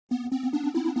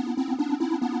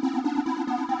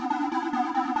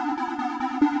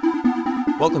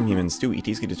Welcome humans to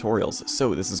ETSK Tutorials.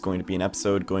 So this is going to be an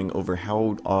episode going over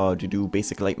how to do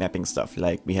basic light mapping stuff.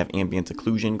 Like we have ambient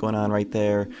occlusion going on right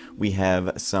there. We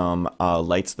have some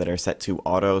lights that are set to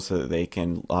auto so that they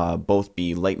can both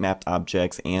be light mapped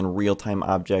objects and real-time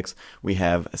objects. We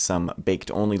have some baked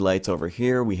only lights over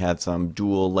here. We have some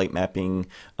dual light mapping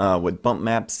with bump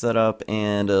maps set up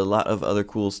and a lot of other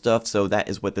cool stuff. So that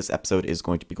is what this episode is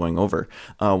going to be going over.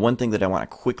 One thing that I want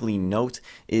to quickly note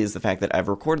is the fact that I've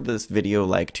recorded this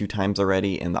video like 2 times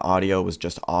already and the audio was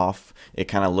just off. It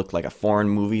kind of looked like a foreign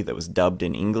movie that was dubbed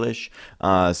in English.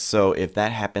 So if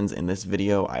that happens in this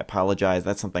video, I apologize.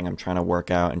 That's something I'm trying to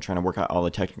work out and trying to work out all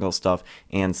the technical stuff.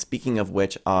 And speaking of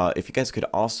which, if you guys could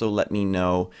also let me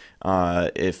know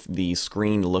if the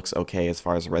screen looks okay as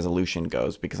far as resolution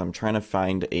goes, because I'm trying to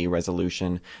find a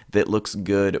resolution that looks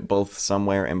good both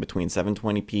somewhere in between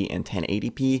 720p and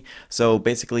 1080p. So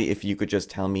basically, if you could just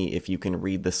tell me if you can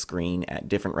read the screen at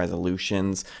different resolutions,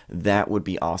 that would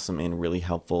be awesome and really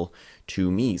helpful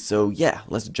to me. So yeah,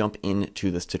 let's jump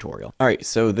into this tutorial. Alright,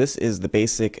 so this is the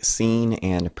basic scene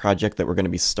and project that we're going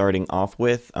to be starting off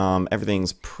with.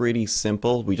 Everything's pretty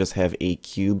simple. We just have a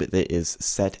cube that is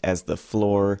set as the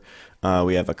floor.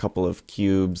 We have a couple of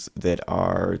cubes that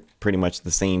are pretty much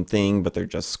the same thing, but they're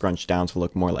just scrunched down to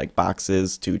look more like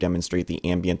boxes to demonstrate the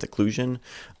ambient occlusion.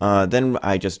 Then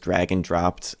I just drag and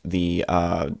dropped the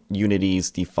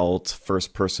Unity's default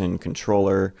first-person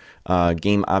controller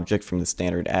game object from the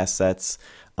standard assets.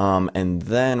 And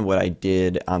then what I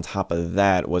did on top of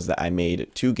that was that I made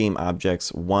 2 game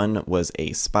objects. One was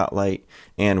a spotlight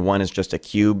and one is just a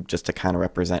cube, just to kind of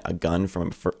represent a gun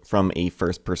from a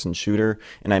first-person shooter.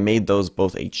 And I made those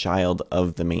both a child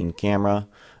of the main camera.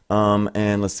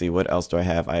 And let's see, what else do I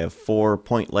have? I have 4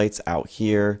 point lights out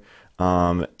here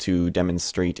to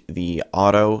demonstrate the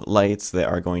auto lights that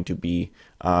are going to be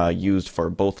used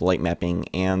for both light mapping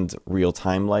and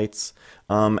real-time lights.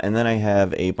 And then I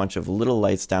have a bunch of little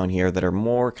lights down here that are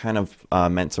more kind of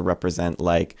meant to represent,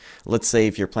 like, let's say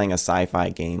if you're playing a sci-fi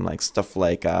game, like stuff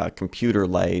like computer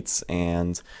lights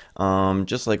and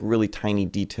just like really tiny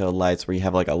detailed lights where you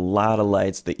have like a lot of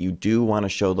lights that you do want to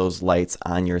show those lights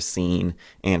on your scene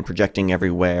and projecting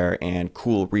everywhere and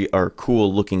cool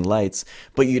looking lights,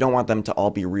 but you don't want them to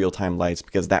all be real-time lights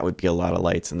because that would be a lot of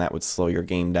lights and that would slow your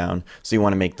game down. So you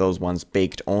want to make those ones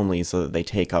baked only so that they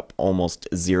take up almost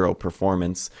 0 performance.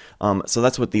 So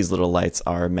that's what these little lights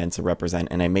are meant to represent,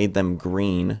 and I made them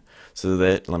green so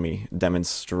that, let me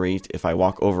demonstrate. If I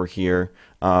walk over here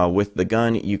with the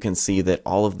gun, you can see that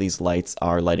all of these lights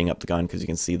are lighting up the gun because you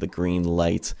can see the green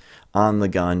light on the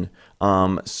gun.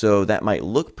 So that might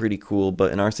look pretty cool,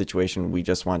 but in our situation we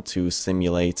just want to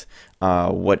simulate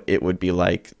what it would be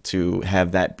like to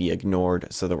have that be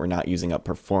ignored so that we're not using up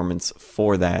performance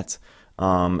for that.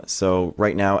 So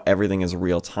right now everything is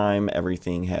real time,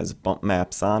 everything has bump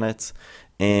maps on it,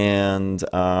 and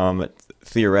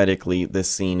theoretically this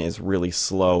scene is really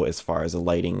slow as far as the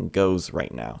lighting goes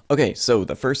right now. Okay, so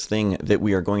the first thing that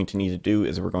we are going to need to do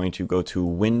is we're going to go to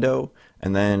Window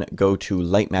and then go to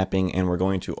Light Mapping, and we're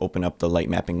going to open up the Light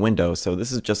Mapping window. So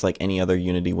this is just like any other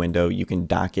Unity window. You can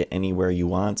dock it anywhere you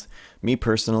want. Me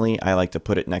personally, I like to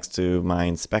put it next to my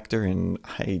inspector, and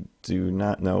I do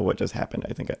not know what just happened.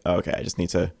 I think, okay, I just need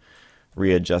to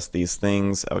readjust these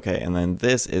things. Okay, and then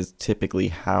this is typically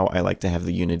how I like to have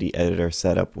the Unity editor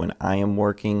set up when I am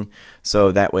working,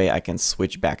 so that way I can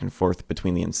switch back and forth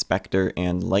between the inspector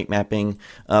and light mapping,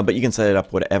 but you can set it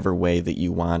up whatever way that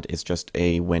you want. It's just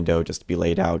a window just to be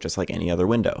laid out just like any other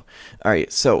window.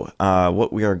 Alright, so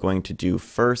what we are going to do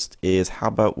first is, how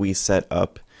about we set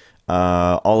up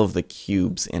all of the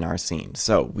cubes in our scene.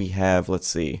 So we have, let's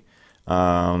see,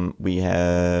 we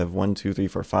have 1, 2, 3,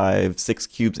 4, 5, 6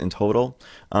 cubes in total.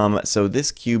 So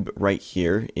this cube right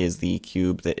here is the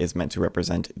cube that is meant to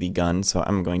represent the gun. So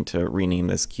I'm going to rename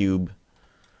this cube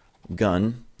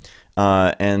gun.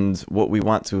 And what we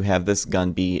want to have this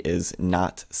gun be is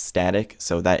not static.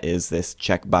 So that is this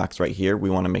checkbox right here. We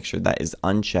want to make sure that is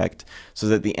unchecked so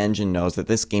that the engine knows that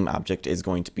this game object is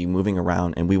going to be moving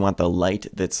around, and we want the light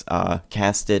that's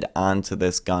casted onto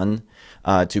this gun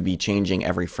to be changing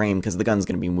every frame because the gun's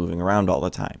going to be moving around all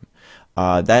the time.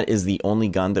 That is the only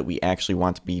gun that we actually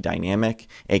want to be dynamic,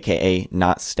 aka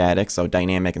not static. So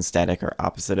dynamic and static are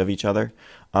opposite of each other.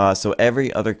 So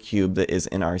every other cube that is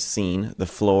in our scene, the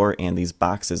floor and these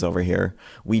boxes over here,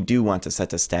 we do want to set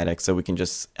to static, so we can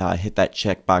just hit that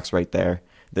checkbox right there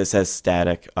that says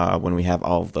static when we have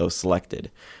all of those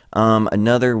selected.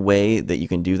 Another way that you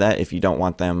can do that, if you don't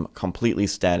want them completely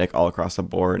static all across the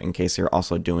board, in case you're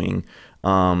also doing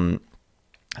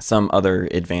some other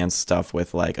advanced stuff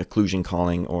with like occlusion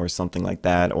calling or something like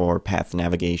that, or path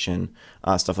navigation,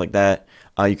 stuff like that,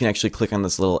 you can actually click on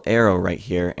this little arrow right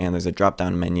here, and there's a drop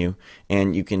down menu,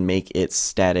 and you can make it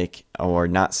static or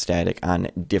not static on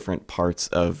different parts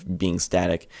of being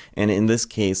static. And in this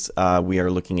case, we are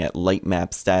looking at light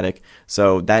map static,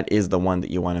 so that is the one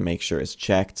that you want to make sure is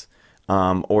checked,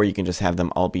 or you can just have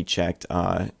them all be checked.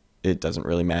 It doesn't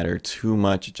really matter too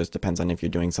much. It just depends on if you're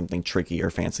doing something tricky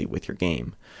or fancy with your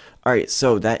game. Alright,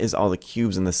 so that is all the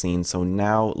cubes in the scene. So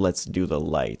now let's do the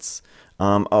lights.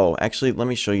 Oh, actually, let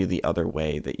me show you the other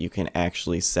way that you can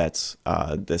actually set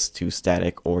this to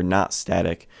static or not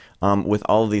static. With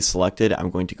all of these selected,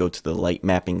 I'm going to go to the light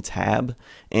mapping tab,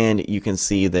 and you can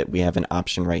see that we have an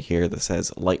option right here that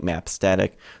says light map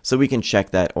static. So we can check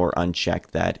that or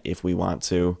uncheck that if we want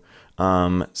to.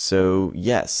 So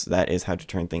yes, that is how to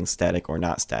turn things static or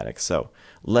not static. So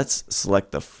let's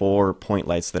select the 4 point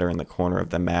lights that are in the corner of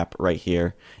the map right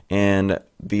here. And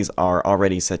these are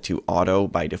already set to auto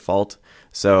by default.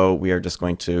 So we are just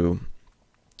going to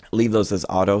leave those as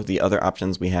auto. The other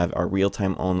options we have are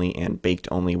real-time only and baked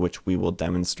only, which we will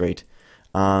demonstrate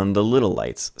on the little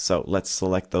lights. So let's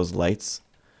select those lights.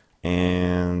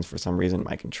 And for some reason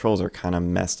my controls are kind of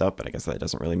messed up, but I guess that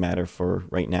doesn't really matter for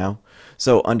right now.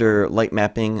 So under light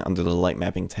mapping, under the light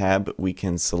mapping tab, we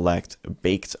can select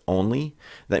baked only.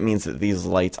 That means that these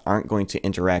lights aren't going to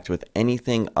interact with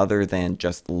anything other than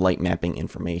just light mapping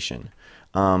information.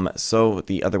 So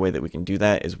the other way that we can do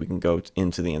that is we can go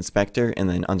into the inspector, and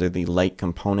then under the light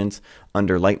component,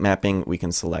 under light mapping, we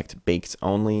can select baked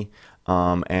only.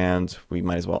 And we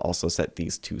might as well also set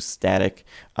these to static,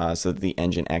 so that the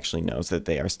engine actually knows that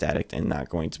they are static and not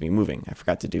going to be moving. I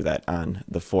forgot to do that on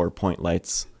the 4 point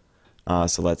lights,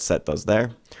 so let's set those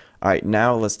there. Alright,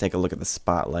 now let's take a look at the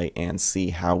spotlight and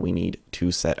see how we need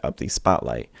to set up the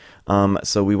spotlight.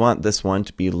 So we want this one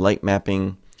to be light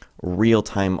mapping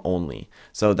real-time only.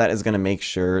 So that is going to make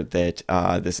sure that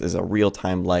this is a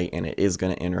real-time light, and it is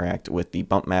going to interact with the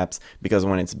bump maps, because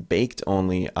when it's baked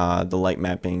only, the light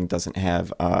mapping doesn't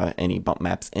have any bump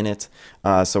maps in it.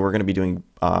 So we're going to be doing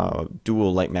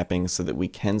dual light mapping so that we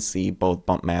can see both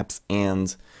bump maps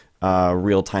and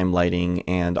real-time lighting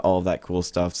and all of that cool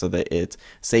stuff, so that it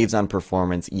saves on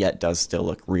performance yet does still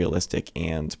look realistic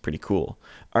and pretty cool.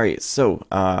 Alright, so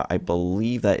I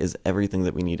believe that is everything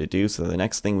that we need to do. So the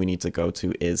next thing we need to go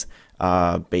to is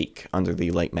bake under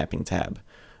the light mapping tab.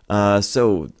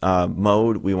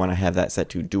 Mode, we want to have that set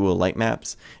to dual light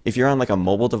maps. If you're on like a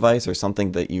mobile device or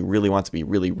something that you really want to be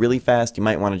really fast, you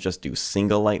might want to just do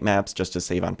single light maps just to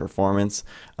save on performance.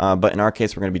 But in our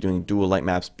case, we're going to be doing dual light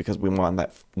maps because we want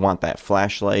that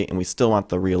flashlight, and we still want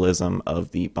the realism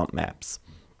of the bump maps.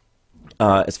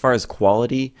 As far as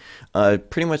quality,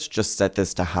 pretty much just set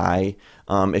this to high.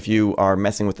 If you are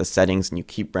messing with the settings and you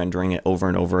keep rendering it over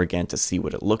and over again to see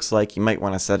what it looks like, you might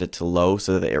want to set it to low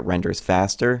so that it renders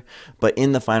faster. But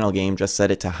in the final game, just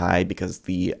set it to high, because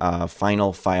the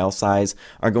final file size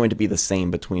are going to be the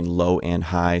same between low and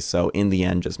high. So in the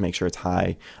end, just make sure it's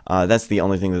high. That's the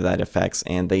only thing that affects,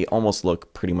 and they almost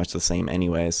look pretty much the same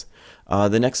anyways.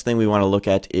 The next thing we want to look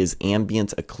at is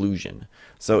ambient occlusion.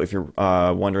 So if you're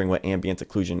wondering what ambient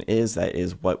occlusion is, that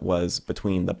is what was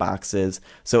between the boxes.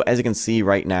 So as you can see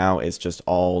right now, it's just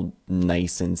all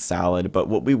nice and solid, but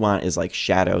what we want is like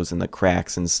shadows and the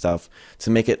cracks and stuff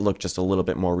to make it look just a little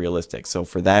bit more realistic. So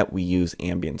for that, we use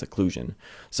ambient occlusion.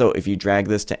 So if you drag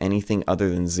this to anything other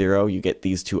than 0, you get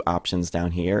these 2 options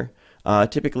down here.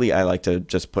 Typically, I like to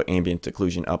just put ambient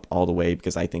occlusion up all the way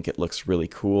because I think it looks really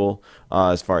cool.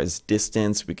 As far as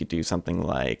distance, we could do something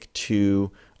like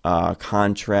 2.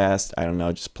 Contrast, I don't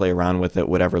know, just play around with it,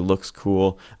 whatever looks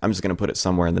cool. I'm just going to put it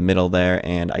somewhere in the middle there,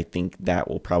 and I think that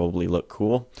will probably look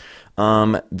cool.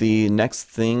 The next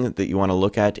thing that you want to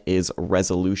look at is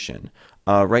resolution.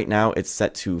 Right now it's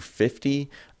set to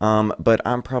 50, but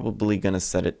I'm probably going to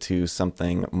set it to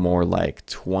something more like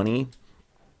 20.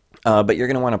 But you're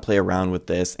going to want to play around with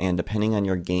this, and depending on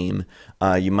your game,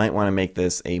 you might want to make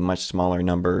this a much smaller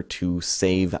number to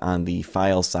save on the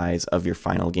file size of your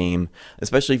final game,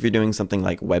 especially if you're doing something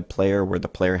like web player where the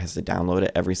player has to download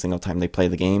it every single time they play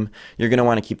the game. You're going to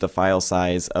want to keep the file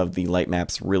size of the light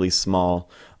maps really small.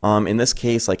 In this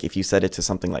case, like if you set it to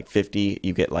something like 50,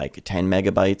 you get like 10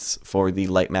 megabytes for the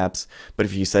light maps. But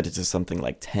if you set it to something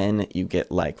like 10, you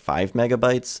get like 5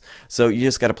 megabytes. So you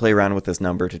just got to play around with this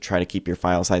number to try to keep your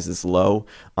file sizes low.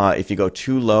 If you go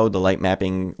too low, the light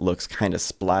mapping looks kind of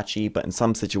splotchy, but in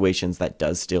some situations that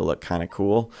does still look kind of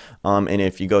cool. And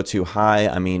if you go too high,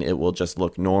 I mean, it will just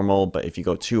look normal. But if you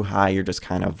go too high, you're just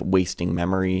kind of wasting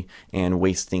memory and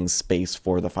wasting space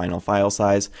for the final file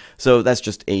size. So that's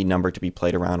just a number to be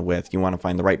played around around with. You want to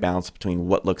find the right balance between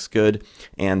what looks good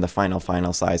and the final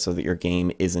size so that your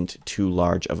game isn't too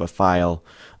large of a file.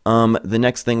 The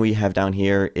next thing we have down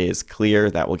here is clear.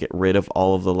 That will get rid of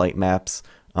all of the light maps.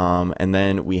 And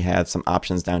then we have some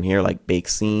options down here like bake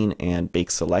scene and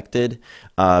bake selected.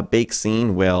 Bake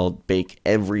scene will bake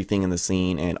everything in the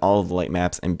scene and all of the light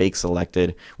maps, and bake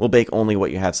selected will bake only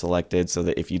what you have selected, so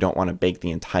that if you don't want to bake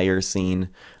the entire scene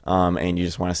and you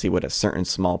just want to see what a certain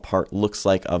small part looks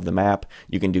like of the map,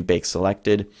 you can do bake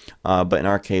selected. But in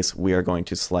our case, we are going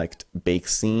to select bake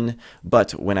scene.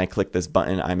 But when I click this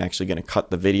button, I'm actually going to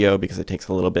cut the video because it takes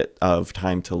a little bit of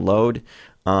time to load.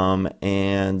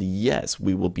 And yes,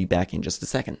 we will be back in just a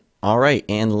second. Alright,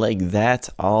 and like that,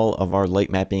 all of our light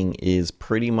mapping is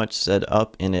pretty much set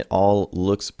up and it all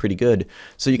looks pretty good.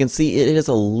 So you can see it is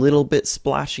a little bit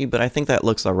splashy, but I think that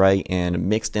looks alright, and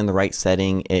mixed in the right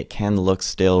setting, it can look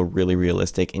still really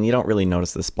realistic, and you don't really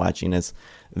notice the splashiness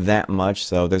that much.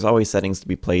 So there's always settings to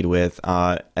be played with.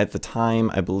 At the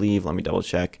time, I believe, let me double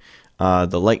check.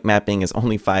 The light mapping is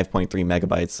only 5.3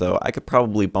 megabytes, so I could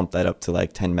probably bump that up to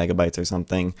like 10 megabytes or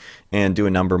something and do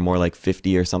a number more like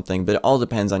 50 or something, but it all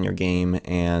depends on your game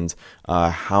and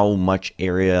how much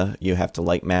area you have to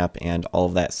light map and all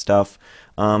of that stuff.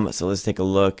 So let's take a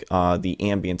look. The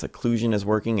ambient occlusion is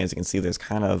working. As you can see, there's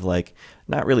kind of like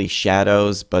not really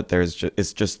shadows, but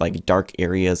it's just like dark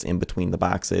areas in between the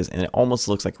boxes, and it almost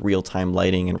looks like real-time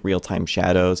lighting and real-time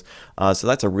shadows. So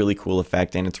that's a really cool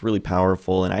effect, and it's really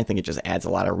powerful, and I think it just adds a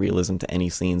lot of realism to any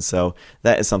scene. So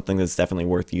that is something that's definitely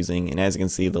worth using. And as you can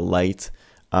see, the light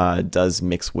does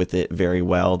mix with it very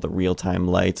well, the real-time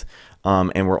light.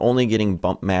 And we're only getting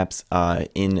bump maps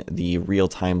in the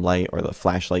real-time light, or the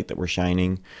flashlight that we're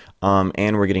shining.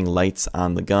 And we're getting lights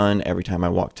on the gun every time I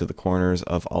walk to the corners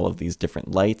of all of these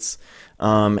different lights.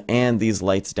 And these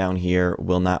lights down here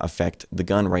will not affect the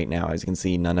gun right now. As you can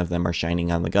see, none of them are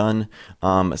shining on the gun.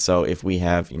 So if we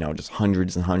have, just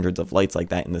hundreds and hundreds of lights like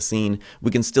that in the scene, we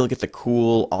can still get the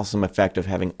cool, awesome effect of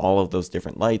having all of those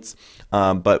different lights,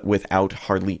 but without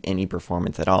hardly any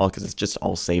performance at all, because it's just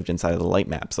all saved inside of the light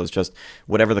map. So it's just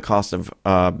whatever the cost of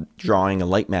drawing a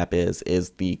light map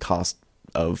is the cost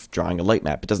of drawing a light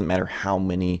map. It doesn't matter how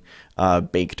many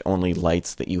baked only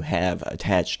lights that you have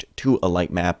attached to a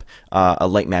light map. A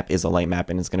light map is a light map,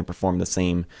 and it's going to perform the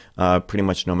same pretty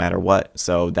much no matter what.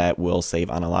 So that will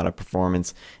save on a lot of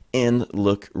performance and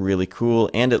look really cool.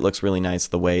 And it looks really nice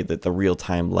the way that the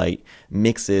real-time light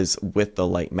mixes with the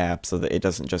light map, so that it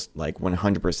doesn't just like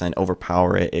 100%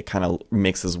 overpower it. It kind of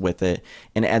mixes with it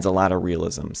and adds a lot of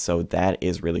realism. So that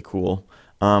is really cool.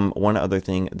 One other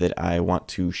thing that I want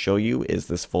to show you is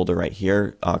this folder right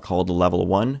here called Level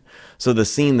 1. So the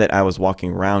scene that I was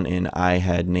walking around in, I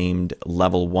had named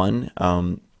Level 1.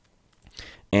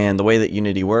 And the way that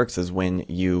Unity works is when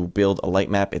you build a light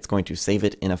map, it's going to save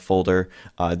it in a folder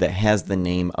that has the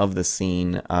name of the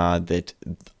scene that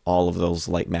all of those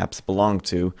light maps belong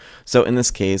to. So in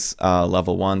this case,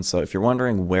 level 1. So if you're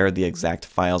wondering where the exact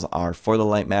files are for the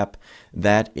light map,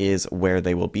 that is where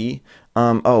they will be.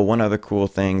 Oh, one other cool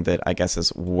thing that I guess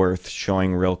is worth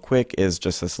showing real quick is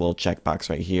just this little checkbox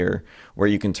right here, where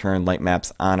you can turn light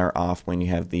maps on or off when you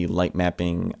have the light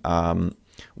mapping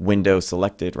window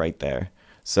selected right there.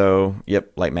 So,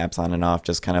 yep, light maps on and off,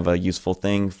 just kind of a useful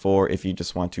thing for if you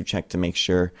just want to check to make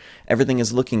sure everything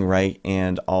is looking right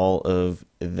and all of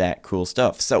that cool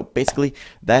stuff. So basically,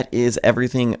 that is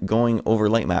everything going over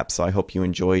light maps. So I hope you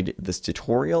enjoyed this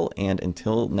tutorial, and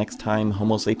until next time,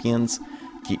 Homo sapiens,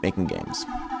 keep making games.